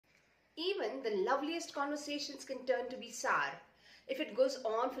Even the loveliest conversations can turn to be sour if it goes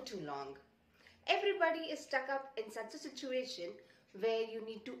on for too long. Everybody is stuck up in such a situation where you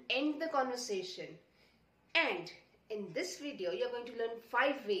need to end the conversation. And in this video, you're going to learn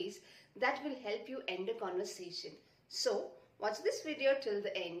 5 ways that will help you end a conversation. So, watch this video till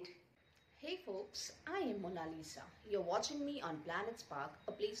the end. Hey folks, I am Mona Lisa. You're watching me on Planet Spark,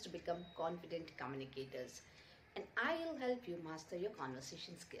 a place to become confident communicators. And I'll help you master your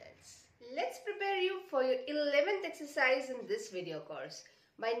conversation skills. Let's prepare you for your 11th exercise in this video course.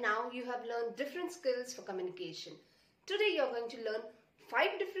 By now, you have learned different skills for communication. Today, you're going to learn 5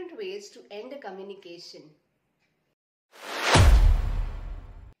 different ways to end a communication.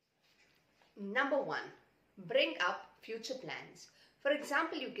 Number 1. Bring up future plans. For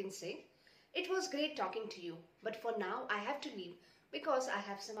example, you can say, "It was great talking to you, but for now I have to leave because I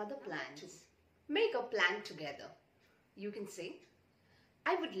have some other plans." Make a plan together. You can say,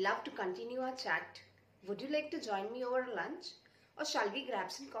 "I would love to continue our chat. Would you like to join me over lunch? Or shall we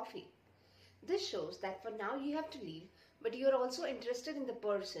grab some coffee?" This shows that for now you have to leave, but you are also interested in the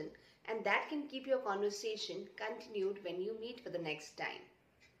person, and that can keep your conversation continued when you meet for the next time.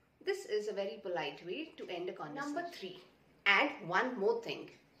 This is a very polite way to end a conversation. Number 3. Add one more thing.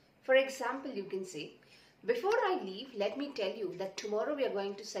 For example, you can say, "Before I leave, let me tell you that tomorrow we are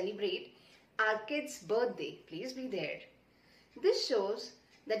going to celebrate our kid's birthday. Please be there." This shows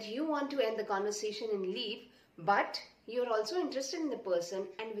that you want to end the conversation and leave, but you are also interested in the person,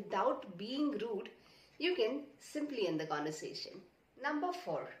 and without being rude, you can simply end the conversation. Number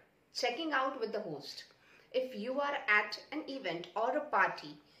 4. Checking out with the host. If you are at an event or a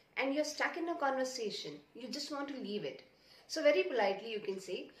party and you're stuck in a conversation, you just want to leave it. So very politely you can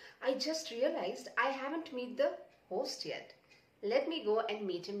say, "I just realized I haven't met the host yet. Let me go and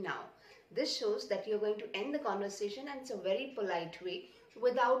meet him now." This shows that you're going to end the conversation, and it's a very polite way.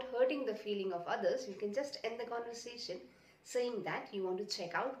 Without hurting the feeling of others, you can just end the conversation saying that you want to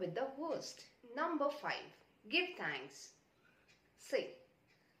check out with the host. Number 5. Give thanks. Say,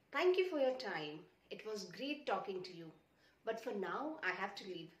 "Thank you for your time. It was great talking to you. But for now, I have to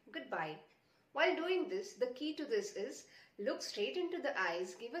leave. Goodbye." While doing this, the key to this is look straight into the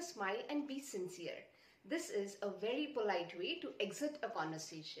eyes, give a smile, and be sincere. This is a very polite way to exit a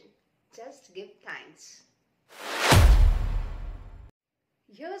conversation. Just give thanks.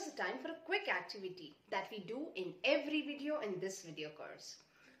 Here's the time for a quick activity that we do in every video in this video course.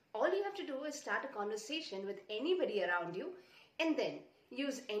 All you have to do is start a conversation with anybody around you and then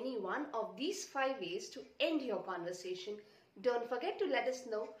use any one of these 5 ways to end your conversation. Don't forget to let us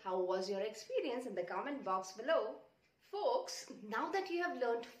know how was your experience in the comment box below. Folks, now that you have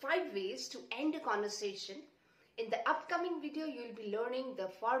learned 5 ways to end a conversation, in the upcoming video you will be learning the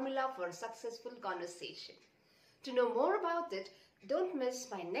formula for a successful conversation. To know more about it, don't miss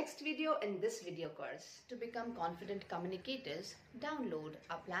my next video in this video course. To become confident communicators, download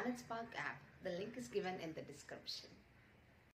our Planet Spark app. The link is given in the description.